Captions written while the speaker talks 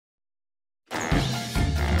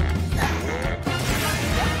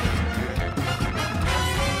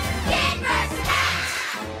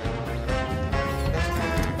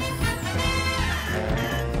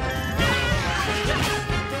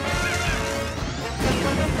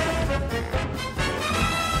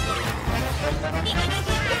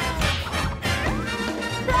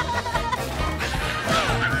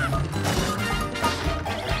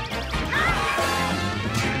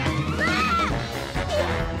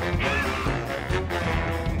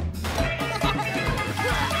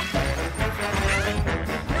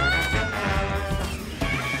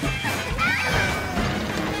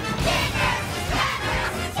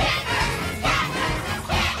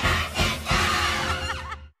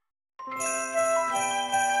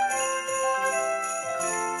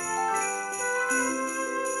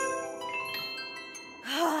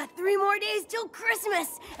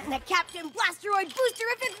Christmas and the Captain Blasteroid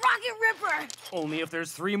Boosterific Rocket Ripper! Only if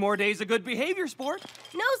there's 3 more days of good behavior, sport.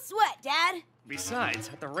 No sweat, Dad. Besides,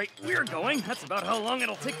 at the rate we're going, that's about how long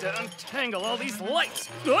it'll take to untangle all these lights.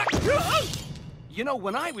 You know,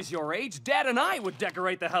 when I was your age, Dad and I would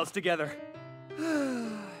decorate the house together.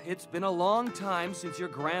 It's been a long time since your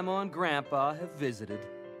grandma and grandpa have visited.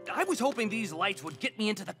 I was hoping these lights would get me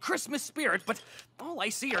into the Christmas spirit, but all I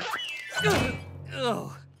see are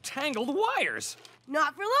tangled wires.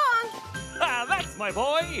 Not for long. Ah, that's my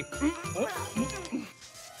boy.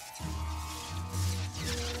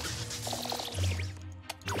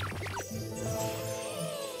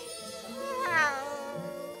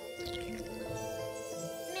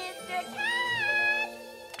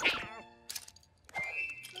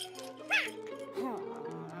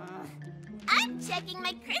 Checking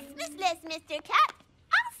my Christmas list, Mr. Cat.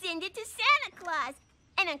 I'll send it to Santa Claus.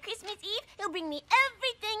 And on Christmas Eve, he'll bring me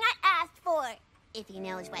everything I asked for. If he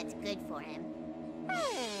knows what's good for him.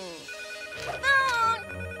 Phone!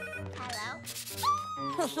 Hello?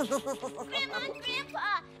 Grandma and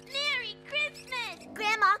Grandpa, Merry Christmas!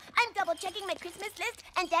 Grandma, I'm double-checking my Christmas list,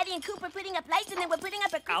 and Daddy and Coop are putting up lights, and then we're putting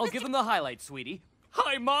up a Christmas... I'll give them the highlights, sweetie.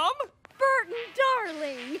 Hi, Mom! Burton,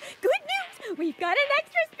 darling! Good news! We've got an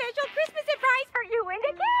extra special Christmas surprise for you and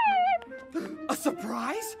the kids! A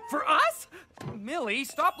surprise? For us? Millie,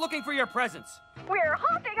 stop looking for your presents. We're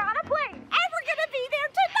hopping on a plane, and we're gonna be there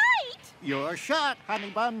tonight! You're shot,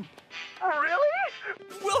 honey bun. Really?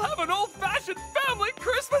 We'll have an old-fashioned family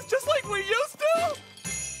Christmas just like we used to?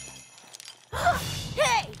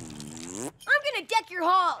 Hey! I'm gonna deck your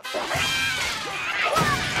halls.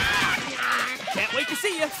 Can't wait to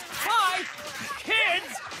see you. Bye!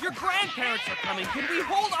 Kids, your grandparents are coming. Can we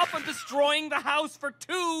hold up on destroying the house for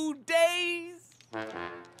 2 days?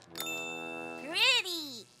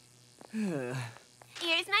 Pretty.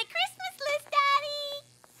 Here's my Christmas list, Daddy.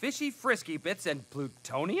 Fishy frisky bits and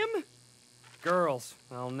plutonium? Girls,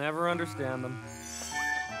 I'll never understand them.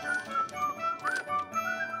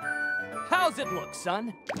 How's it look,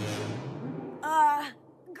 son?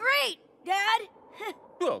 Great, Dad.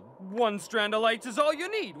 Well, 1 strand of lights is all you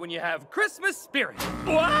need when you have Christmas spirit.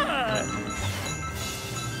 Ah!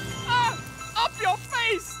 Up your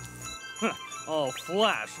face! All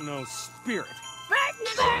flash, no spirit.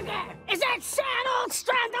 Burtonburger! Is that sad old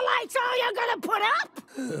strand of lights all you're gonna put up?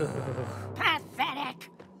 Pathetic!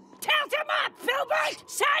 Tilt him up, Filbert!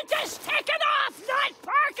 Santa's taking off, not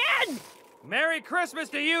parking! Merry Christmas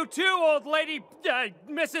to you too, old lady,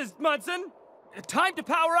 Mrs. Munson. Time to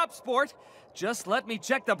power up, sport. Just let me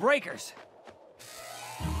check the breakers.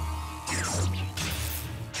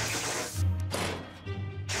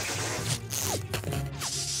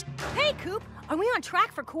 Hey, Coop, are we on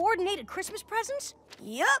track for coordinated Christmas presents?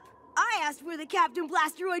 Yup. I asked for the Captain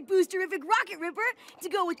Blasteroid Boosterific Rocket Ripper to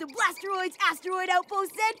go with the Blasteroid's asteroid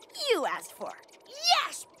outpost said you asked for.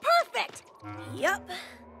 Yes, perfect! Yup.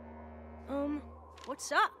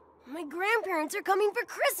 What's up? My grandparents are coming for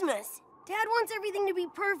Christmas. Dad wants everything to be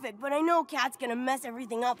perfect, but I know Cat's gonna mess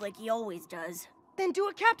everything up like he always does. Then do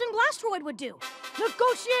what Captain Blasteroid would do.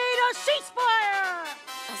 Negotiate a ceasefire!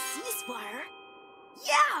 A ceasefire?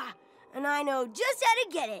 Yeah! And I know just how to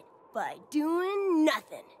get it, by doing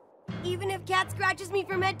nothing. Even if Cat scratches me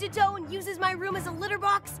from head to toe and uses my room as a litter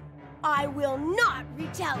box, I will not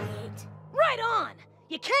retaliate. Right on!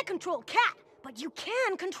 You can't control Cat, but you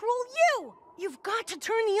can control you! You've got to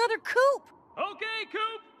turn the other Coop! Okay,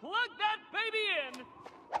 Coop, plug that baby in.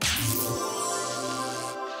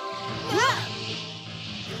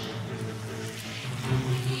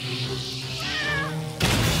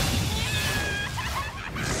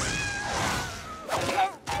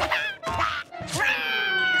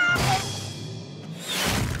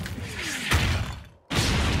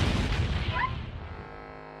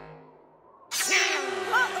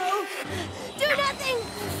 Uh-oh! Do nothing!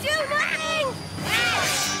 Do nothing!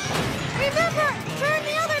 Remember, turn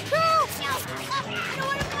the other Coop! I don't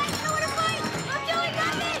want to fight! I don't want to fight! I'm doing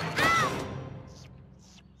nothing!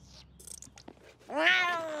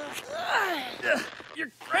 Your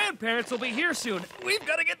grandparents will be here soon. We've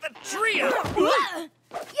got to get the tree out.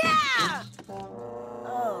 Yeah!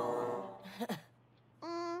 Oh.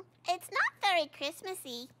 It's not very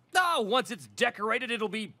Christmassy. Oh, once it's decorated, it'll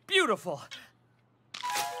be beautiful.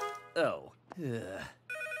 Oh.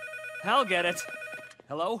 I'll get it.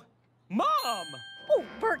 Hello? Mom! Oh,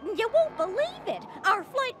 Burton, you won't believe it. Our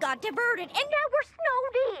flight got diverted, and now we're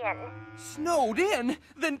snowed in. Snowed in?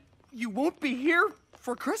 Then you won't be here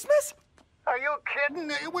for Christmas? Are you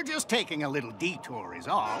kidding? We're just taking a little detour is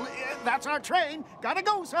all. That's our train. Gotta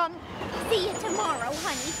go, son. See you tomorrow,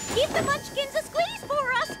 honey. Give the Munchkins a squeeze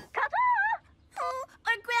for us. Ta-ta!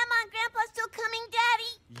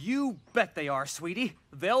 You bet they are, sweetie.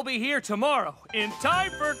 They'll be here tomorrow, in time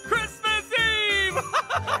for Christmas Eve!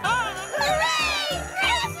 Hooray!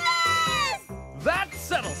 Christmas! That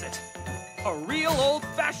settles it. A real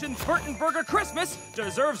old-fashioned Burtonburger Christmas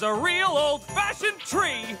deserves a real old-fashioned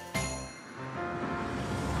tree.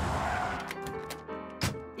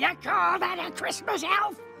 You call that a Christmas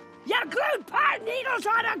elf? You glued pine needles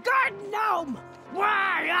on a garden gnome!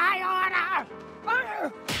 Why, I oughta...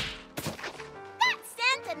 That's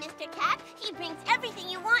Santa, Mr. Cat. He brings everything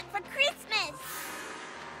you want for Christmas.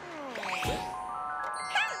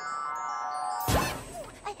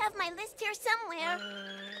 I have my list here somewhere.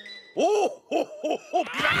 Oh, ho, ho, ho.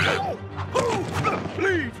 Oh,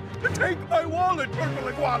 please, take my wallet, Purple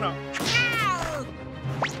Iguana. Ow!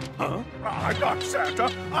 Huh? I'm not Santa.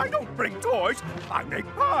 I don't bring toys. I make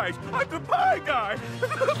pies. I'm the pie guy.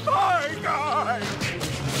 The pie guy.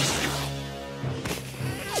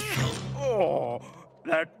 Oh,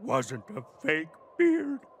 that wasn't a fake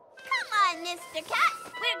beard. Come on, Mr. Cat.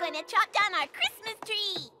 We're going to chop down our Christmas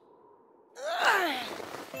tree.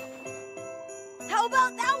 How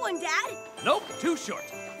about that one, Dad? Nope, too short.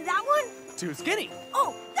 That one? Too skinny.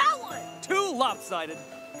 Oh, that one! Too lopsided.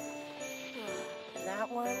 That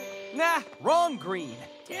one? Nah, wrong green.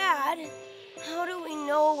 Dad, how do we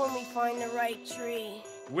know when we find the right tree?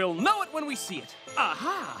 We'll know it when we see it.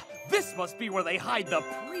 Aha! This must be where they hide the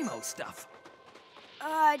primo stuff.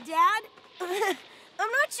 Dad? I'm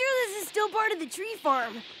not sure this is still part of the tree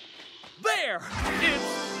farm. There!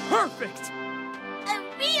 It's perfect! A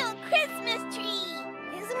real Christmas tree.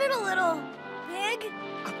 Isn't it a little big?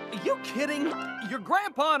 Are you kidding? Your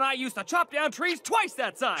grandpa and I used to chop down trees twice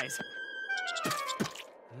that size.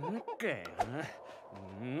 Okay.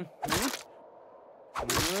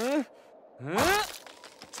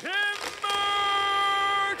 Timber!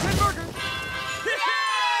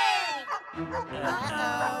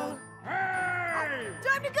 Uh-oh. Hey!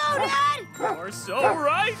 Time to go, Dad! You're so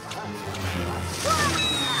right!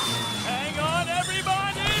 Hang on,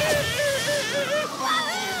 everybody!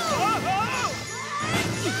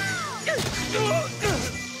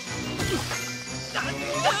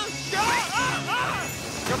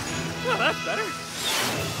 Oh, that's better.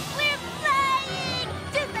 We're flying!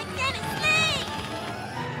 Just like Santa's sleigh!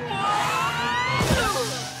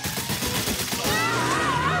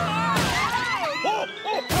 Oh, oh,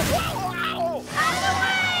 oh, Out of the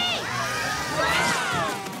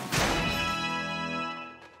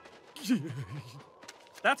way!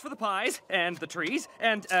 That's for the pies, and the trees,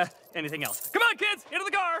 and, anything else. Come on, kids, into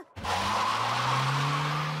the car!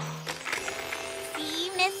 See,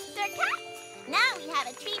 Mr. Cat? Now we have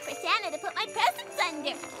a tree for Santa to put my presents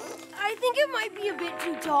under. I think it might be a bit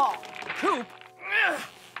too tall. Coop,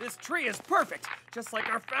 this tree is perfect, just like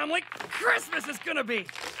our family Christmas is gonna be.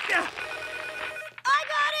 I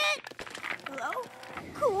got it! Hello?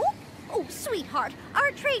 Cool. Oh, sweetheart,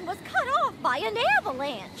 our train was cut off by an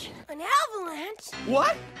avalanche. An avalanche?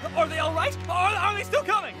 What? Are they all right? Are they still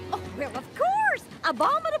coming? Oh, well, of course.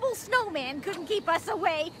 Abominable snowman couldn't keep us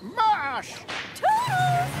away. Marsh!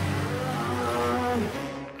 Toodles!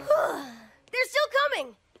 They're still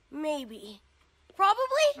coming. Maybe.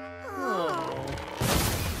 Probably?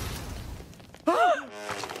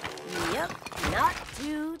 Yep, not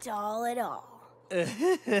too tall at all.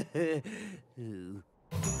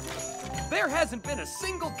 There hasn't been a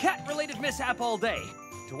single cat-related mishap all day.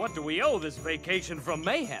 To what do we owe this vacation from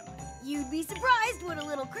mayhem? You'd be surprised what a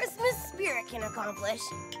little Christmas spirit can accomplish.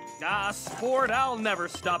 Ah, sport, I'll never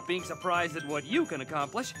stop being surprised at what you can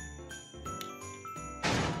accomplish.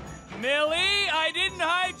 Millie, I didn't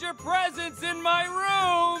hide your presents in my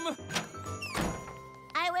room!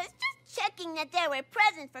 I was just checking that there were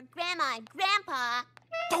presents for Grandma and Grandpa.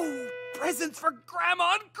 Oh, presents for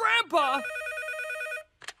Grandma and Grandpa!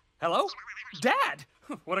 Hello? Dad!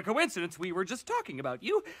 What a coincidence, we were just talking about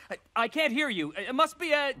you. I can't hear you. It must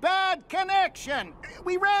be a... Bad connection.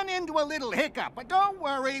 We ran into a little hiccup, but don't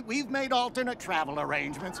worry, we've made alternate travel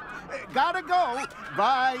arrangements. Gotta go.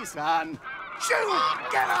 Bye, son. Shoo!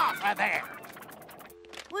 Get off of there!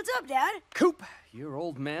 What's up, Dad? Coop, your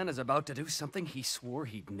old man is about to do something he swore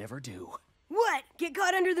he'd never do. What? Get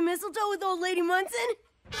caught under the mistletoe with old Lady Munson?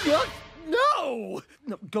 No!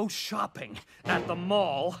 Go shopping at the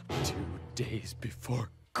mall 2 days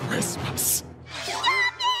before Christmas. Yeah,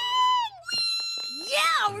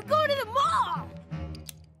 we're going to the mall!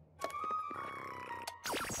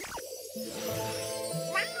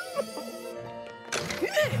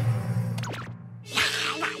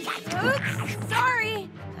 Oops, sorry.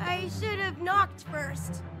 I should have knocked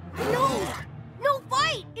first. No! No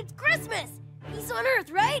fight! It's Christmas! Peace on Earth,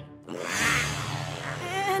 right?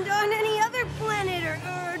 And on any other planet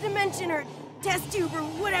or dimension or test tube or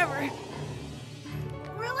whatever.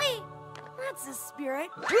 Really? That's the spirit.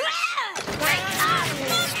 Give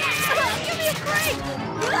me a break!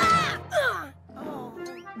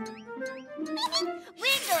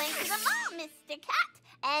 We're going to the mall, Mr. Cat.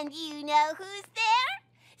 And you know who's there?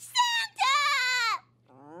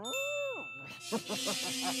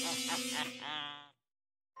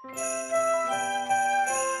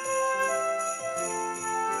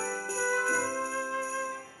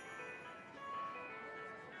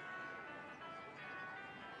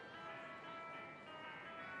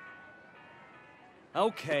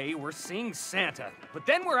 Okay, we're seeing Santa, but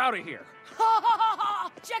then we're out of here.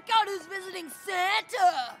 Check out who's visiting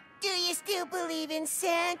Santa! Do you still believe in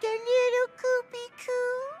Santa, little Coopy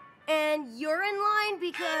Coo? And you're in line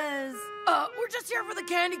because... We're just here for the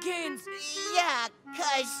candy canes. Yeah,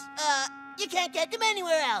 'cause, you can't get them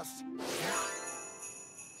anywhere else.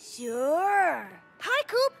 Sure. Hi,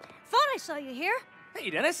 Coop. Thought I saw you here. Hey,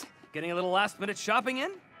 Dennis. Getting a little last-minute shopping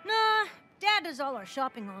in? Nah, Dad does all our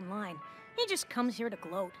shopping online. He just comes here to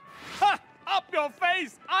gloat. Ha! Up your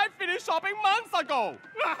face! I finished shopping months ago!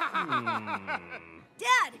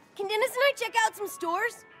 Dad, can Dennis and I check out some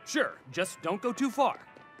stores? Sure, just don't go too far.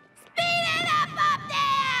 Speed it up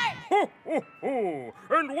there! Ho, ho, ho!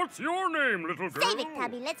 And what's your name, little girl? Save it,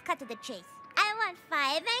 Tubby. Let's cut to the chase. I want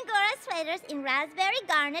 5 Angora sweaters in raspberry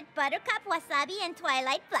garnet, buttercup, wasabi, and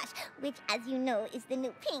twilight blush, which, as you know, is the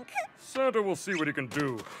new pink. Santa will see what he can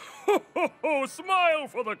do. Ho, ho, ho! Smile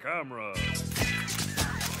for the camera.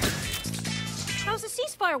 How's the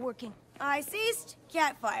ceasefire working? I ceased,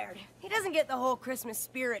 Cat fired. He doesn't get the whole Christmas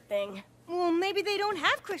spirit thing. Well, maybe they don't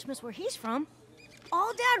have Christmas where he's from.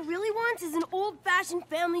 All Dad really wants is an old-fashioned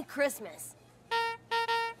family Christmas.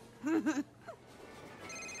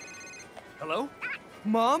 Hello?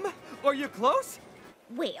 Mom? Are you close?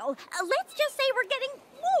 Well, let's just say we're getting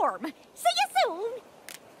warm. See you soon.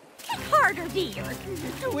 Kick harder, dear.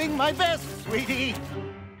 Doing my best, sweetie.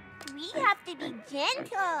 We have to be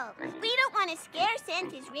gentle. We don't want to scare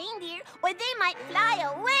Santa's reindeer, or they might fly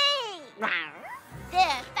away.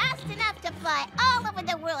 They're fast enough to fly all over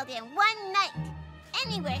the world in one night.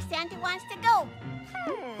 Anywhere Santa wants to go.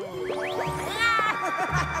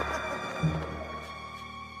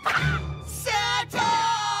 Santa!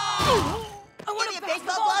 I want a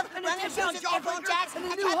baseball glove, running shoes with earphone jacks, a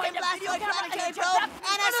captain blastoid planetary probe,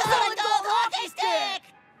 and a solid gold hockey stick!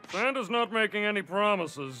 Santa's not making any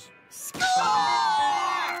promises.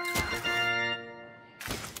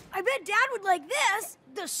 I bet Dad would like this.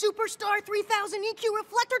 The Superstar 3000 EQ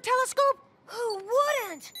reflector telescope? Who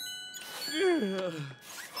wouldn't?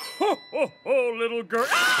 Ho, ho, ho, little girl.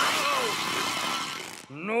 Ow!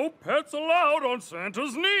 No pets allowed on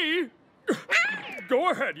Santa's knee.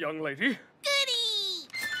 Go ahead, young lady. Goody!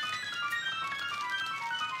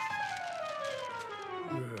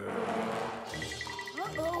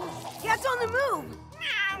 Uh-oh. Cat's on the move.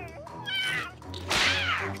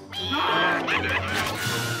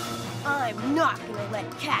 I'm not gonna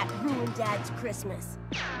let Cat ruin Dad's Christmas.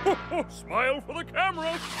 Ho, ho, smile for the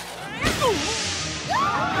camera.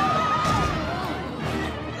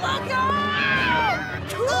 Look out!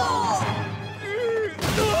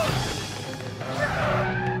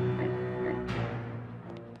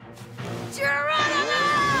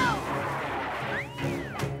 Geronimo!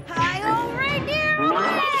 Hi-ho, reindeer!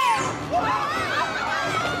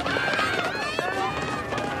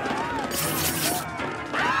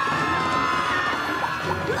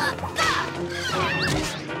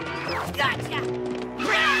 Gotcha!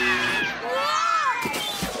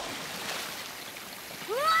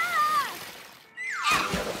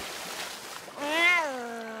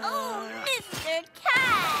 Oh, Mr.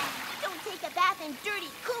 Cat! Don't take a bath in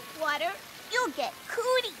dirty coop water. You'll get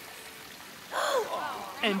cooties.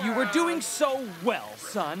 And you were doing so well,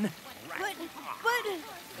 son. But...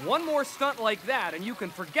 One more stunt like that, and you can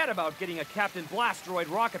forget about getting a Captain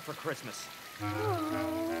Blastroid rocket for Christmas.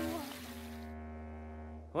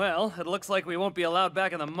 Well, it looks like we won't be allowed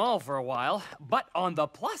back in the mall for a while. But on the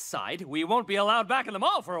plus side, we won't be allowed back in the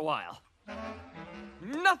mall for a while.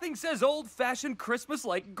 Nothing says old-fashioned Christmas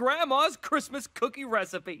like Grandma's Christmas cookie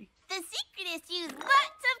recipe. The secret is to use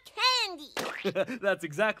lots of candy. That's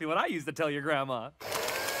exactly what I used to tell your grandma.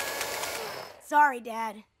 Sorry,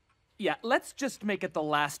 Dad. Yeah, let's just make it the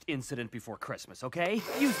last incident before Christmas, okay?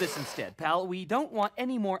 Use this instead, pal. We don't want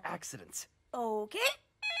any more accidents. Okay.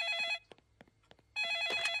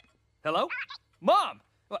 Hello? Mom!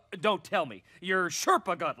 Don't tell me. Your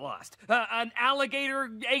Sherpa got lost. An alligator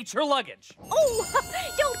ate your luggage. Oh,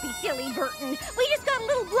 don't be silly, Burton. We just got a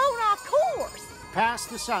little blown off course. Pass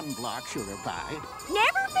the sunblock, sugar pie.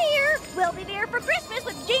 Never fear. We'll be there for Christmas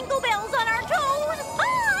with jingle bells on our toes.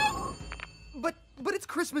 Bye! But it's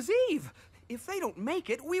Christmas Eve. If they don't make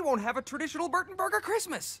it, we won't have a traditional Burtonburger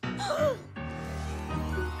Christmas.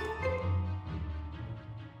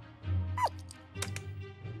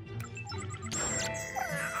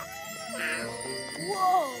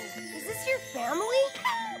 Whoa, is this your family?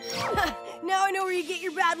 Now I know where you get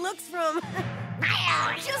your bad looks from.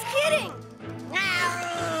 Just kidding.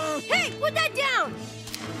 Hey, put that down.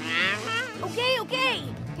 Okay.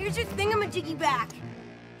 Here's your thingamajiggy back.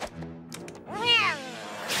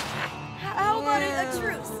 How about a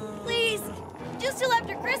truce, please? Just till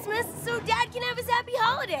after Christmas, so Dad can have his happy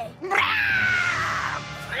holiday.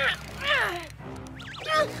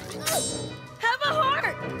 Have a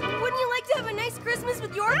heart. Wouldn't you like to have a nice Christmas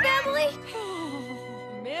with your family?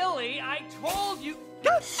 Millie, I told you.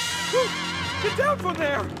 Get down from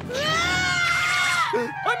there!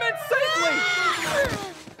 I meant safely!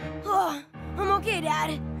 Oh, I'm okay,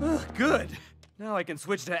 Dad. Good. Now I can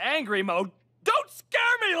switch to angry mode. Don't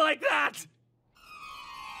scare me like that!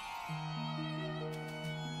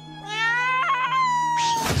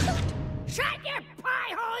 Shut your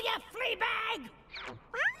pie hole, you flea bag!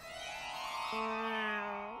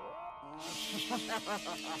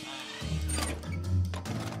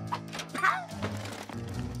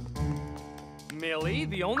 Millie,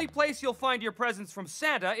 the only place you'll find your presents from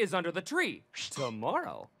Santa is under the tree.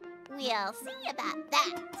 Tomorrow. We'll see about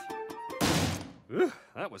that.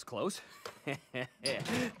 That was close.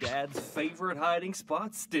 Dad's favorite hiding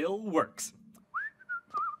spot still works.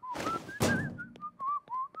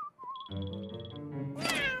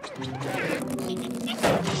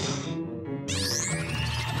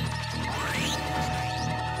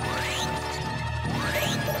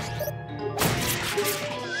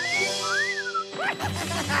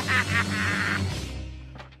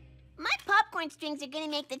 My popcorn strings are gonna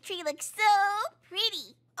make the tree look so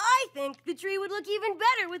pretty. I think the tree would look even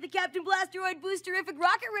better with the Captain Blasteroid Boosterific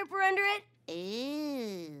Rocket Ripper under it.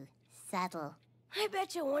 Ooh, subtle. I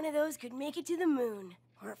bet you one of those could make it to the moon.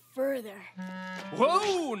 Or further.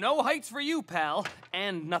 Whoa, no heights for you, pal.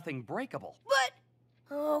 And nothing breakable. But,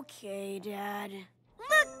 okay, Dad.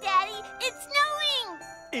 Look, Daddy, it's snowing!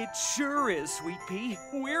 It sure is, Sweet Pea.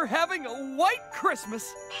 We're having a white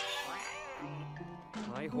Christmas.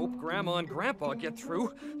 I hope Grandma and Grandpa get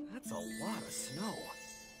through. That's a lot of snow.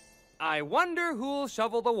 I wonder who'll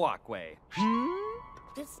shovel the walkway.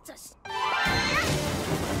 This just... I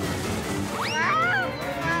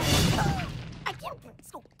can't bring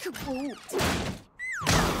so kaboot.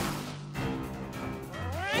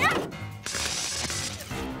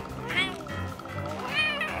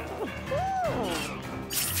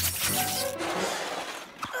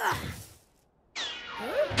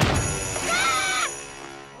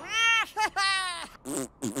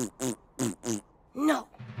 No,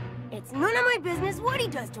 it's none of my business what he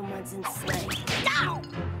does to Munson's sleigh. Ow!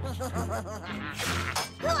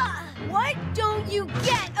 What don't you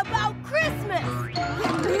get about Christmas?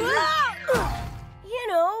 You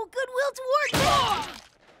know, goodwill towards all.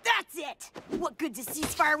 That's it. What good's a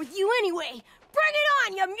ceasefire with you anyway? Bring it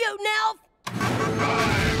on, you mutant elf!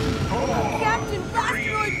 Captain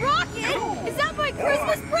Blasteroid Rocket? Is that my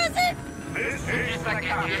Christmas present? This is the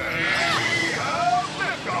captain.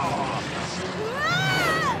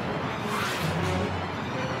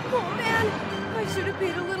 Oh man, I should have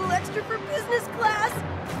paid a little extra for business class.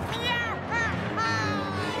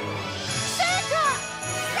 Santa!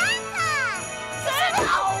 Santa!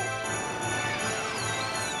 Santa!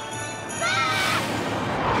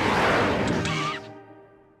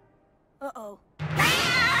 Uh-oh.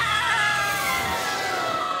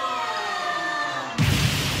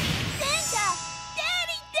 Santa!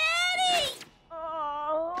 Daddy! Daddy!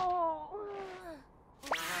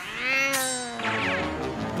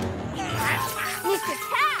 Mr.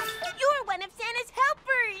 Cat, you're one of Santa's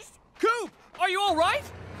helpers! Coop, are you all right?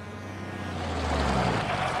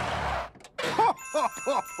 Ho, ho,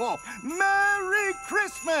 ho, ho! Merry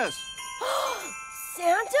Christmas!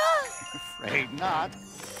 Santa? Afraid not.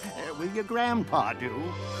 Will your grandpa do?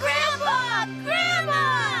 Grandpa!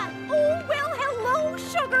 Grandma! Oh, well, hello,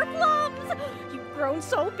 Sugar Plums. You've grown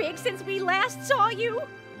so big since we last saw you.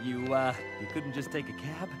 You couldn't just take a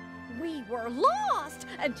cab? We were lost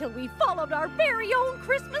until we followed our very own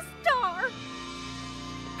Christmas star.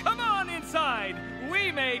 Come on inside.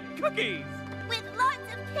 We made cookies. With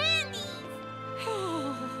lots of candies!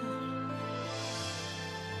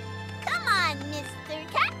 Come on, Mr.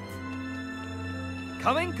 Cat!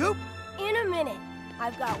 Coming, Coop? In a minute.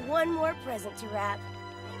 I've got one more present to wrap.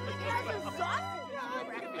 Hey,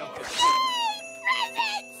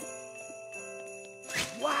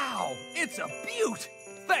 Wow, it's a beaut!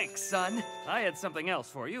 Thanks, son. I had something else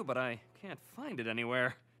for you, but I can't find it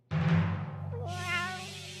anywhere.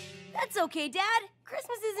 That's okay, Dad.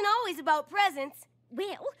 Christmas isn't always about presents.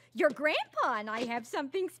 Well, your grandpa and I have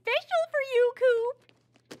something special for you, Coop.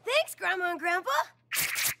 Thanks, Grandma and Grandpa.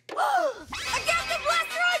 A Captain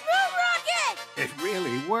Blaster on Boom Rocket! It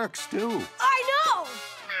really works, too. I know!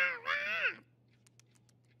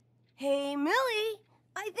 Hey, Millie.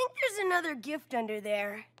 I think there's another gift under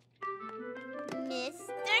there.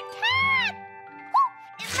 Mr. Cat! Oh,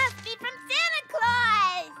 it must be from Santa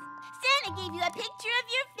Claus! Santa gave you a picture of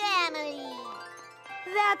your family.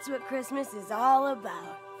 That's what Christmas is all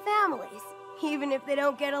about. Families. Even if they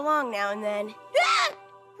don't get along now and then.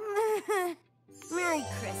 Ah! Merry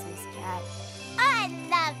Christmas, Cat. I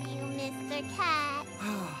love you, Mr. Cat.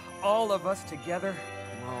 All of us together?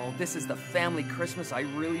 Oh, this is the family Christmas I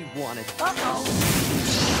really wanted. Uh-oh.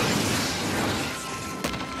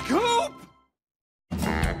 Coop!